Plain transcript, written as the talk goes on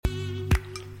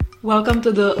Welcome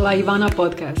to the La Ivana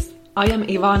podcast. I am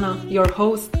Ivana, your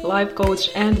host, life coach,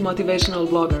 and motivational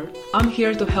blogger. I'm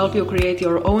here to help you create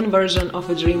your own version of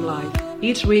a dream life.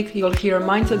 Each week, you'll hear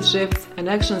mindset shifts and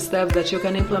action steps that you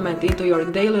can implement into your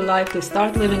daily life to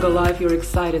start living a life you're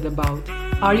excited about.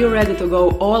 Are you ready to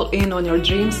go all in on your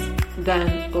dreams?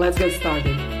 Then let's get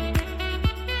started.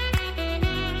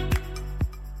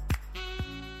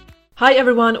 Hi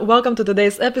everyone, welcome to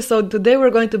today's episode. Today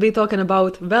we're going to be talking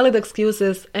about valid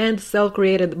excuses and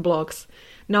self-created blocks.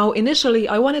 Now, initially,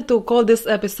 I wanted to call this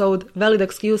episode Valid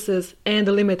Excuses and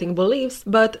Limiting Beliefs,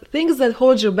 but things that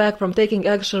hold you back from taking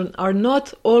action are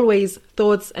not always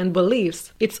thoughts and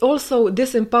beliefs. It's also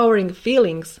disempowering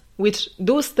feelings, which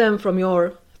do stem from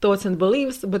your thoughts and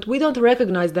beliefs, but we don't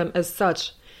recognize them as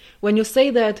such. When you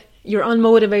say that you're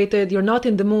unmotivated, you're not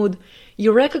in the mood,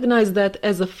 you recognize that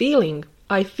as a feeling.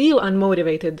 I feel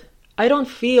unmotivated. I don't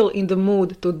feel in the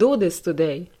mood to do this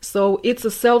today. So it's a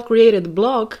self-created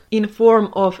block in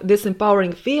form of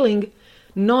disempowering feeling,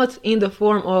 not in the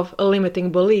form of a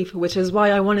limiting belief, which is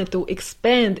why I wanted to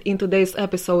expand in today's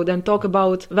episode and talk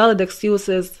about valid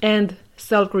excuses and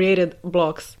self-created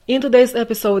blocks. In today's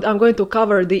episode, I'm going to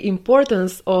cover the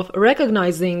importance of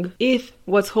recognizing if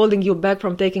what's holding you back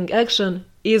from taking action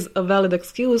is a valid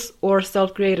excuse or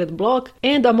self-created block,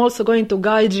 and I'm also going to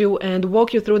guide you and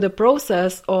walk you through the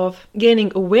process of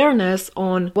gaining awareness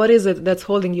on what is it that's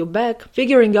holding you back,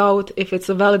 figuring out if it's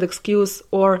a valid excuse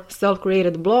or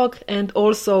self-created block, and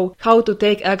also how to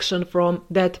take action from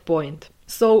that point.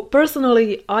 So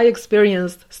personally, I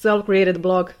experienced self-created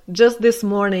block just this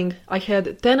morning. I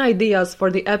had 10 ideas for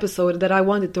the episode that I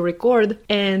wanted to record,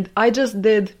 and I just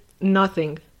did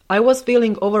nothing. I was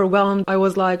feeling overwhelmed. I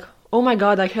was like, oh my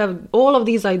God, I have all of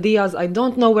these ideas. I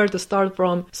don't know where to start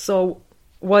from. So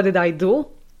what did I do?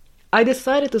 I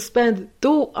decided to spend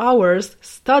 2 hours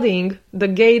studying the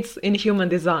gates in human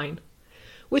design,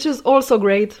 which is also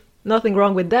great. Nothing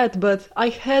wrong with that, but I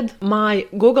had my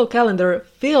Google Calendar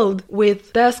filled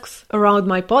with tasks around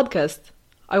my podcast.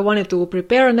 I wanted to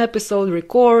prepare an episode,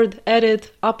 record,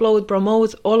 edit, upload,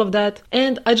 promote, all of that,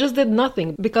 and I just did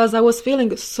nothing because I was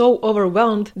feeling so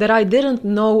overwhelmed that I didn't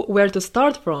know where to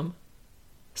start from.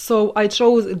 So I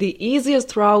chose the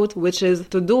easiest route, which is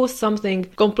to do something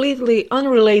completely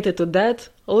unrelated to that,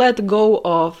 let go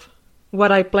of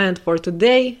what I planned for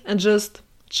today, and just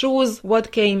choose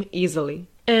what came easily.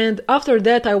 And after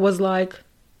that, I was like,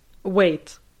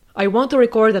 wait, I want to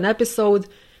record an episode.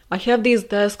 I have these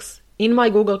tasks in my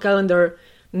Google Calendar.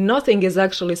 Nothing is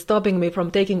actually stopping me from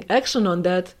taking action on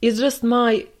that. It's just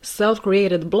my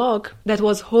self-created block that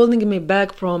was holding me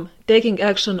back from taking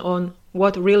action on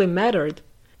what really mattered.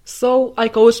 So I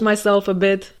coached myself a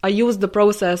bit. I used the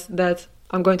process that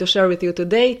I'm going to share with you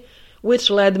today, which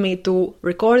led me to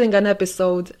recording an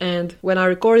episode, and when I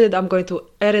record it, I'm going to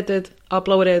edit it,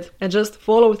 upload it, and just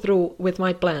follow through with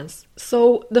my plans.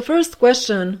 So the first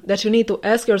question that you need to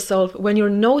ask yourself when you're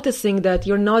noticing that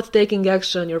you're not taking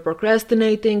action, you're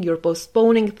procrastinating, you're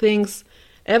postponing things,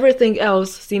 everything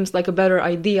else seems like a better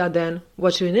idea than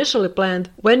what you initially planned.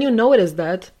 When you notice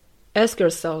that, ask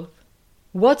yourself,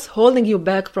 what's holding you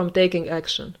back from taking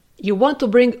action? You want to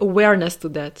bring awareness to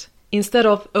that, instead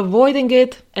of avoiding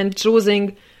it and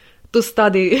choosing to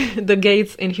study the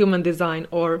gates in human design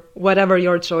or whatever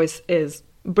your choice is.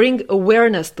 Bring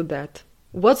awareness to that.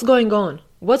 What's going on?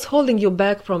 What's holding you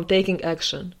back from taking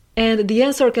action? And the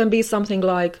answer can be something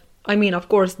like, of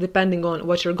course, depending on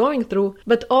what you're going through,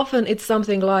 but often it's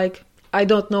something like, I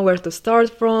don't know where to start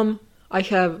from, I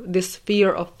have this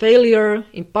fear of failure,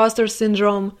 imposter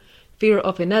syndrome, fear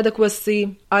of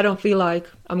inadequacy, I don't feel like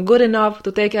I'm good enough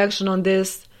to take action on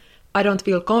this, I don't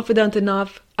feel confident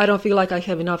enough, I don't feel like I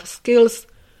have enough skills,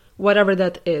 whatever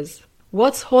that is.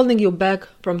 What's holding you back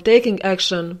from taking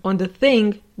action on the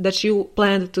thing that you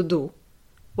planned to do?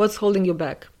 What's holding you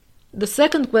back? The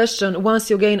second question,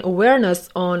 once you gain awareness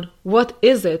on what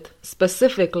is it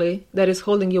specifically that is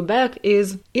holding you back,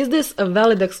 is this a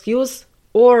valid excuse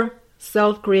or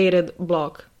self-created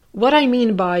block? What I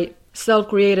mean by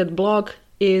self-created block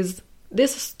is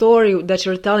this story that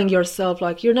you're telling yourself,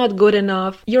 like you're not good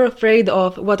enough, you're afraid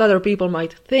of what other people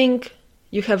might think,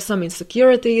 you have some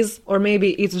insecurities, or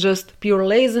maybe it's just pure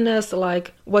laziness,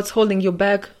 like what's holding you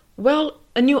back? Well,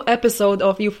 a new episode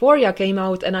of Euphoria came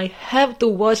out and I have to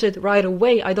watch it right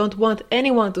away. I don't want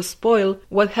anyone to spoil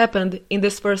what happened in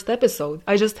this first episode.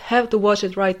 I just have to watch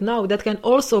it right now. That can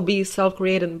also be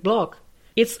self-created block.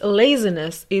 It's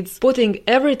laziness. It's putting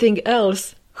everything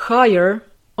else higher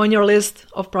on your list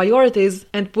of priorities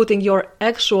and putting your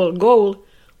actual goal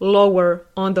lower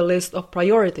on the list of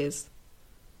priorities.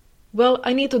 well,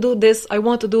 I need to do this, I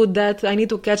want to do that, I need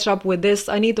to catch up with this,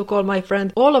 I need to call my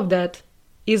friend. All of that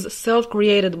is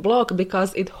self-created block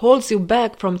because it holds you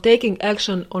back from taking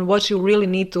action on what you really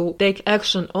need to take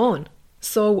action on.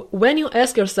 So when you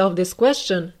ask yourself this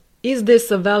question, is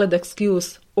this a valid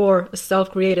excuse or a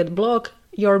self-created block?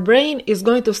 Your brain is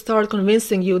going to start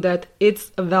convincing you that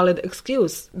it's a valid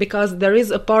excuse because there is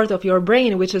a part of your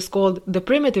brain which is called the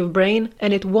primitive brain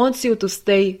and it wants you to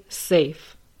stay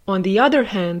safe. On the other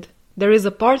hand, there is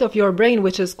a part of your brain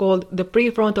which is called the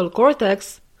prefrontal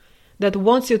cortex that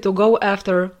wants you to go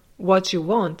after what you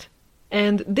want.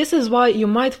 And this is why you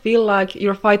might feel like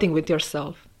you're fighting with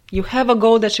yourself. You have a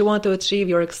goal that you want to achieve,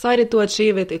 you're excited to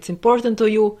achieve it, it's important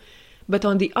to you. But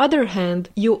on the other hand,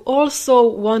 you also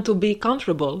want to be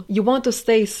comfortable. You want to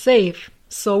stay safe.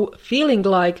 So feeling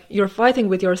like you're fighting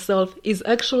with yourself is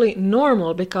actually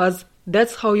normal because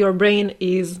that's how your brain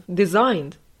is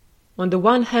designed. On the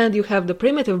one hand, you have the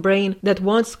primitive brain that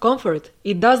wants comfort.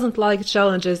 It doesn't like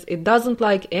challenges, it doesn't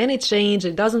like any change,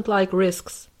 it doesn't like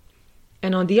risks.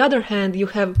 And on the other hand, you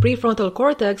have prefrontal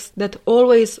cortex that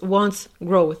always wants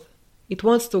growth. It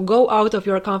wants to go out of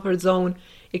your comfort zone,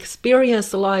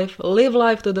 experience life, live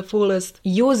life to the fullest,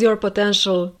 use your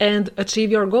potential, and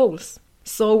achieve your goals.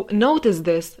 So notice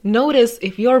this. Notice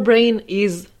if your brain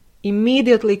is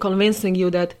immediately convincing you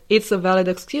that it's a valid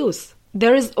excuse.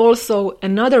 There is also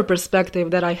another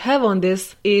perspective that I have on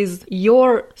this is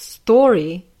your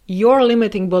story, your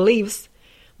limiting beliefs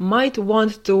might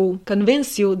want to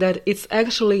convince you that it's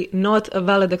actually not a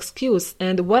valid excuse.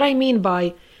 And what I mean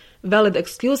by valid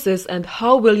excuses and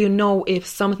how will you know if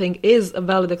something is a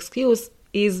valid excuse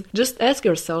is just ask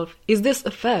yourself, is this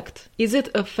a fact? Is it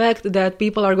a fact that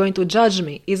people are going to judge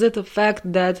me? Is it a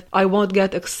fact that I won't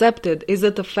get accepted? Is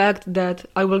it a fact that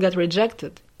I will get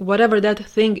rejected? Whatever that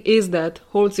thing is that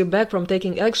holds you back from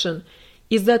taking action,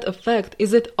 is that a fact?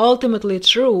 Is it ultimately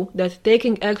true that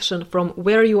taking action from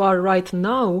where you are right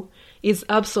now is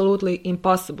absolutely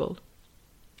impossible?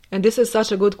 And this is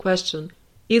such a good question.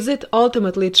 Is it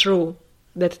ultimately true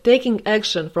that taking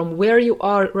action from where you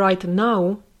are right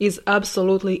now is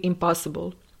absolutely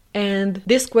impossible? And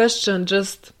this question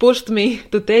just pushed me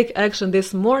to take action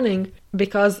this morning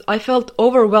because I felt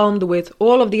overwhelmed with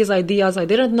all of these ideas. I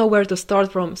didn't know where to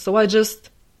start from, so I just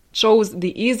chose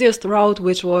the easiest route,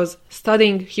 which was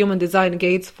studying human design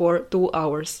gates for 2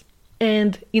 hours.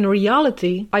 And in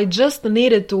reality, I just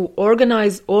needed to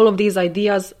organize all of these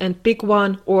ideas and pick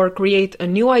one or create a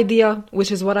new idea,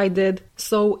 which is what I did.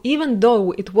 So even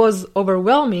though it was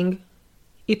overwhelming,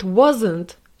 it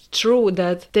wasn't true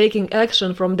that taking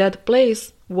action from that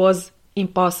place was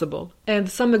impossible. And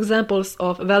some examples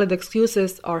of valid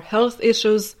excuses are health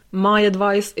issues. My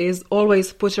advice is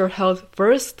always put your health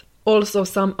first. Also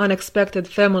some unexpected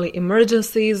family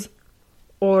emergencies,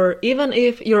 or even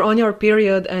if you're on your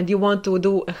period and you want to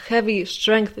do a heavy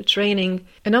strength training,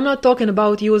 and I'm not talking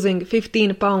about using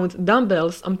 15-pound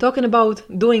dumbbells, I'm talking about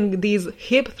doing these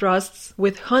hip thrusts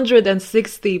with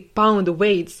 160-pound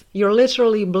weights. You're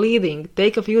literally bleeding.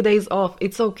 Take a few days off.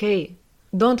 It's okay.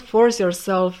 Don't force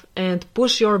yourself and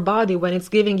push your body when it's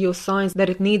giving you signs that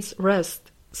it needs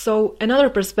rest. So another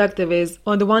perspective is,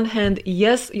 on the one hand,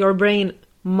 yes, your brain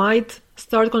might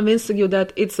start convincing you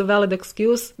that it's a valid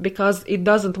excuse because it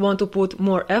doesn't want to put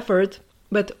more effort.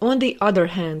 But on the other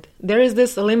hand, there is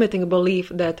this limiting belief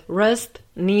that rest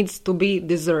needs to be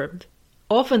deserved.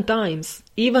 Oftentimes,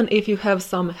 even if you have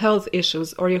some health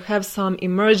issues or you have some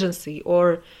emergency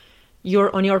or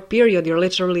you're on your period, you're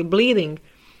literally bleeding,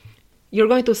 you're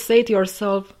going to say to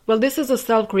yourself, well, this is a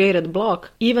self-created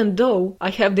block. Even though I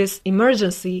have this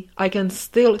emergency, I can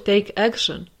still take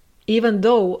action. Even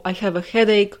though I have a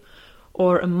headache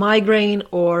or a migraine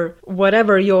or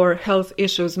whatever your health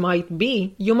issues might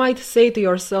be, you might say to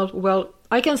yourself, well,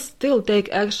 I can still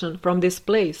take action from this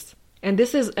place. And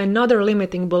this is another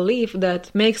limiting belief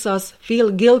that makes us feel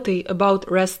guilty about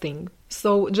resting.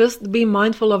 So just be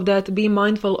mindful of that. Be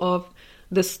mindful of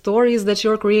the stories that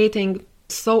you're creating.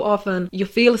 So often you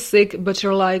feel sick, but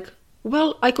you're like,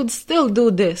 well, I could still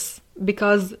do this.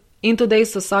 Because in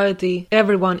today's society,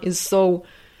 everyone is so,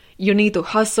 you need to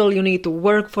hustle, you need to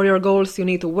work for your goals, you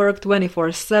need to work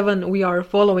 24/7. We are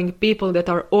following people that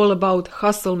are all about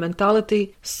hustle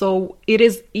mentality. So it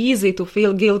is easy to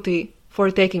feel guilty for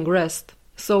taking rest.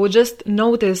 So just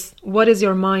notice what is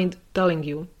your mind telling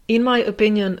you. In my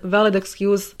opinion, valid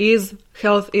excuse is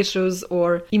health issues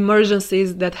or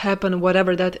emergencies that happen,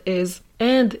 whatever that is.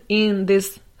 And in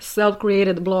this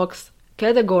self-created blocks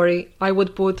category, I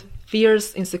would put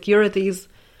fears, insecurities,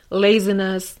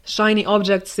 laziness, shiny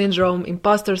object syndrome,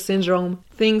 imposter syndrome,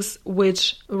 things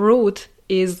which root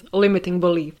is limiting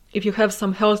belief. If you have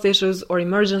some health issues or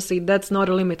emergency, that's not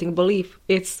a limiting belief.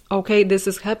 It's okay, this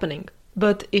is happening.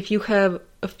 But if you have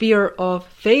a fear of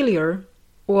failure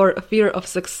or a fear of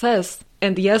success,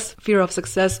 and yes, fear of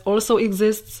success also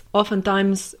exists,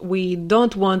 oftentimes we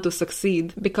don't want to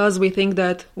succeed because we think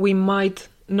that we might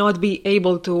not be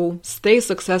able to stay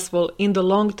successful in the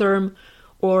long term,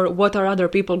 or what are other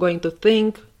people going to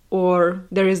think, or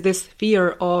there is this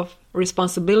fear of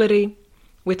responsibility.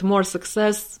 With more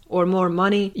success or more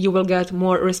money, you will get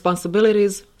more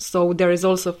responsibilities, so there is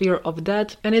also fear of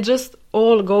that. And it just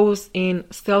all goes in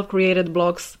self-created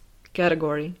blocks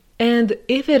category. And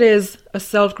if it is a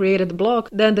self-created block,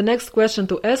 then the next question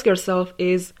to ask yourself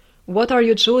is, what are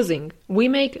you choosing? We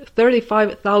make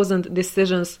 35,000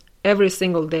 decisions every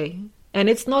single day. And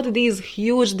it's not these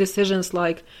huge decisions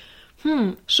like,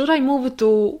 should I move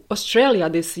to Australia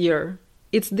this year?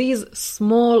 It's these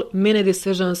small mini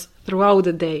decisions throughout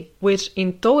the day, which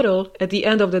in total, at the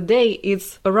end of the day,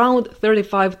 it's around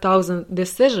 35,000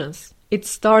 decisions. It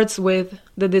starts with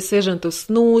the decision to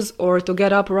snooze or to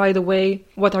get up right away.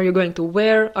 What are you going to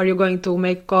wear? Are you going to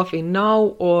make coffee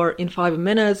now or in 5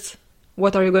 minutes?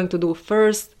 What are you going to do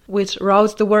first? Which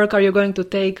route to work are you going to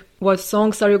take? What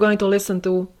songs are you going to listen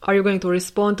to? Are you going to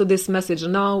respond to this message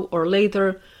now or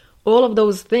later? All of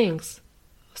those things.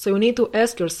 So you need to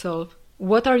ask yourself,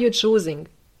 what are you choosing?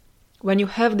 When you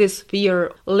have this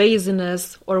fear,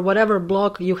 laziness, or whatever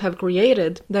block you have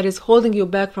created that is holding you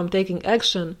back from taking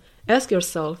action, ask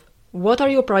yourself, what are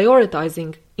you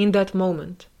prioritizing in that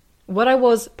moment? What I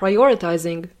was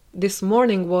prioritizing this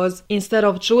morning was, instead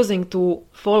of choosing to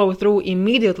follow through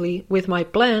immediately with my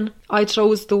plan, I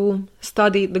chose to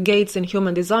study the gates in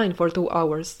human design for 2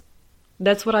 hours.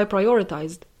 That's what I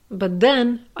prioritized. But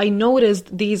then I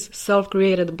noticed these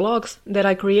self-created blocks that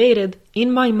I created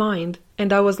in my mind,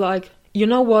 and I was like, you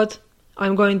know what?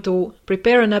 I'm going to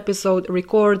prepare an episode,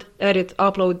 record, edit,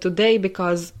 upload today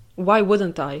because why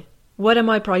wouldn't I? What am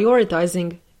I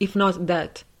prioritizing if not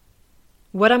that?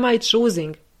 What am I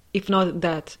choosing if not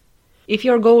that? If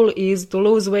your goal is to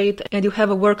lose weight and you have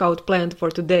a workout planned for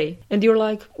today, and you're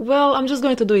like, well, I'm just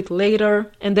going to do it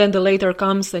later, and then the later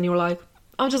comes and you're like,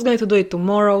 I'm just going to do it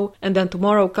tomorrow, and then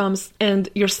tomorrow comes and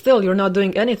you're not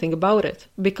doing anything about it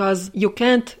because you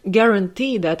can't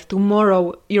guarantee that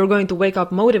tomorrow you're going to wake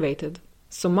up motivated.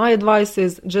 So my advice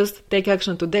is just take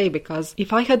action today, because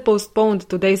if I had postponed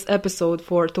today's episode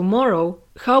for tomorrow,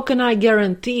 how can I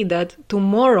guarantee that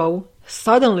tomorrow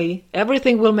suddenly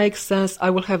everything will make sense, I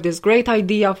will have this great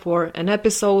idea for an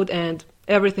episode and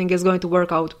everything is going to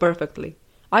work out perfectly?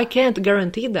 I can't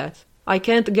guarantee that. I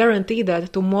can't guarantee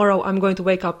that tomorrow I'm going to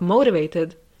wake up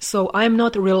motivated, so I'm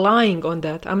not relying on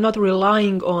that. I'm not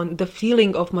relying on the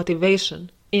feeling of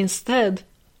motivation. Instead,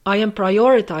 I am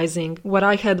prioritizing what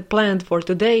I had planned for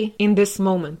today in this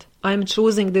moment. I'm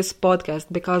choosing this podcast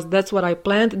because that's what I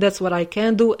planned, that's what I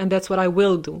can do, and that's what I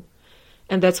will do.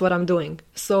 And that's what I'm doing.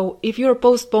 So if you're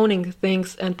postponing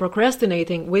things and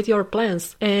procrastinating with your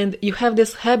plans, and you have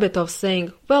this habit of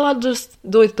saying, well, I'll just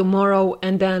do it tomorrow,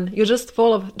 and then you just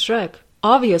fall off track,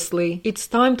 obviously, it's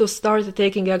time to start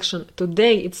taking action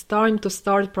today. It's time to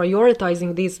start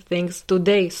prioritizing these things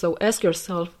today. So ask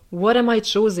yourself, what am I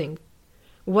choosing?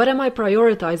 What am I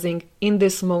prioritizing in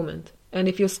this moment? And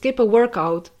if you skip a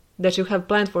workout that you have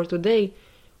planned for today,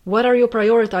 what are you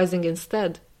prioritizing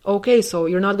instead? Okay, so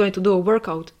you're not going to do a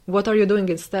workout. What are you doing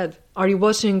instead? Are you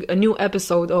watching a new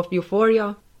episode of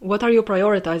Euphoria? What are you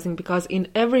prioritizing? Because in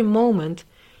every moment,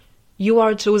 you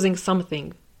are choosing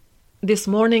something. This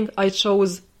morning, I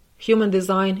chose human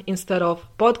design instead of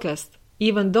podcast,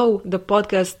 even though the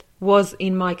podcast was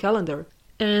in my calendar.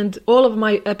 And all of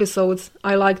my episodes,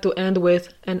 I like to end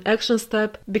with an action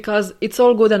step, because it's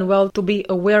all good and well to be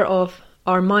aware of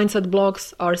our mindset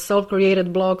blocks, our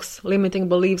self-created blocks, limiting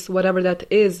beliefs, whatever that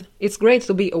is. It's great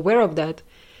to be aware of that.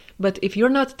 But if you're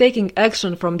not taking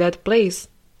action from that place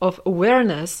of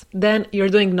awareness, then you're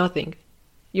doing nothing.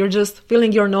 You're just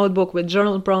filling your notebook with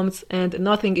journal prompts and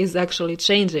nothing is actually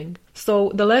changing.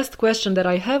 So the last question that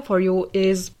I have for you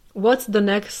is, what's the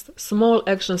next small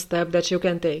action step that you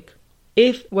can take?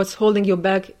 If what's holding you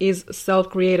back is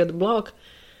self-created block,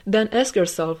 then ask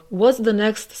yourself, what's the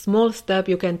next small step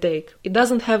you can take? It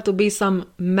doesn't have to be some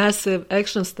massive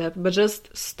action step, but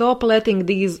just stop letting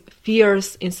these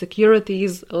fears,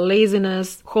 insecurities,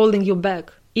 laziness holding you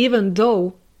back. Even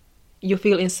though you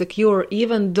feel insecure,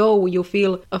 even though you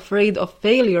feel afraid of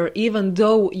failure, even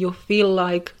though you feel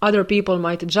like other people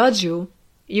might judge you,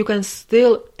 you can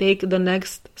still take the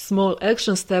next small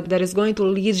action step that is going to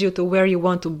lead you to where you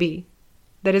want to be,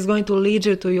 that is going to lead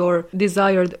you to your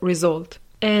desired result.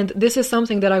 And this is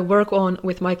something that I work on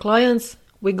with my clients,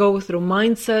 We go through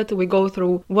mindset, we go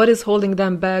through what is holding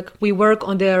them back, we work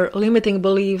on their limiting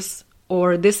beliefs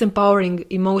or disempowering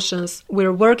emotions.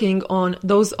 We're working on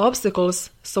those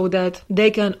obstacles so that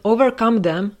they can overcome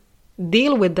them,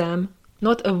 deal with them,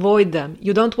 not avoid them.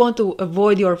 You don't want to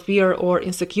avoid your fear or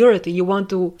insecurity. You want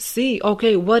to see,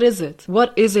 okay, what is it?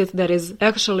 What is it that is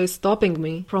actually stopping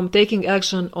me from taking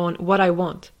action on what I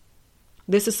want?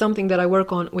 This is something that I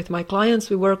work on with my clients.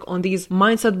 We work on these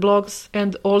mindset blocks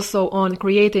and also on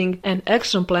creating an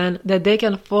action plan that they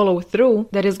can follow through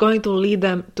that is going to lead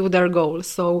them to their goals.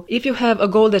 So if you have a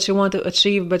goal that you want to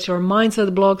achieve, but your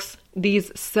mindset blocks,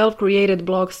 these self-created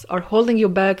blocks are holding you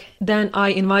back, then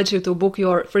I invite you to book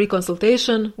your free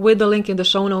consultation with the link in the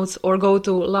show notes or go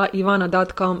to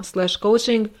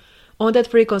laivana.com/coaching. On that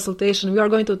free consultation, we are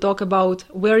going to talk about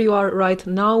where you are right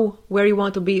now, where you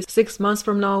want to be 6 months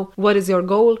from now, what is your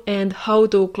goal, and how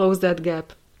to close that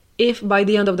gap. If by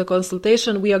the end of the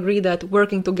consultation we agree that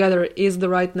working together is the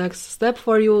right next step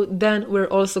for you, then we're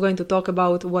also going to talk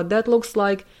about what that looks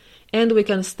like, and we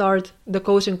can start the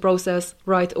coaching process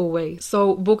right away.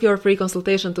 So book your free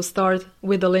consultation to start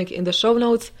with the link in the show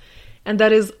notes. And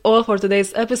that is all for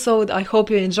today's episode. I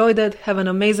hope you enjoyed it. Have an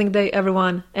amazing day,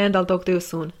 everyone, and I'll talk to you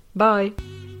soon. Bye!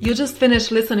 You just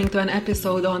finished listening to an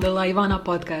episode on the Laivana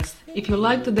podcast. If you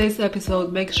liked today's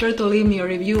episode, make sure to leave me a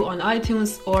review on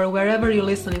iTunes or wherever you're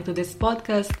listening to this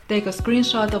podcast. Take a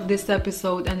screenshot of this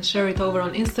episode and share it over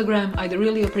on Instagram. I'd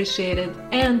really appreciate it.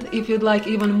 And if you'd like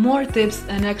even more tips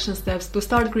and action steps to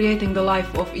start creating the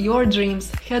life of your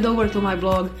dreams, head over to my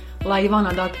blog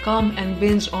laivana.com and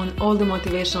binge on all the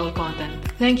motivational content.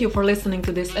 Thank you for listening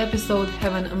to this episode.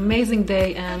 Have an amazing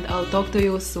day and I'll talk to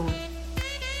you soon.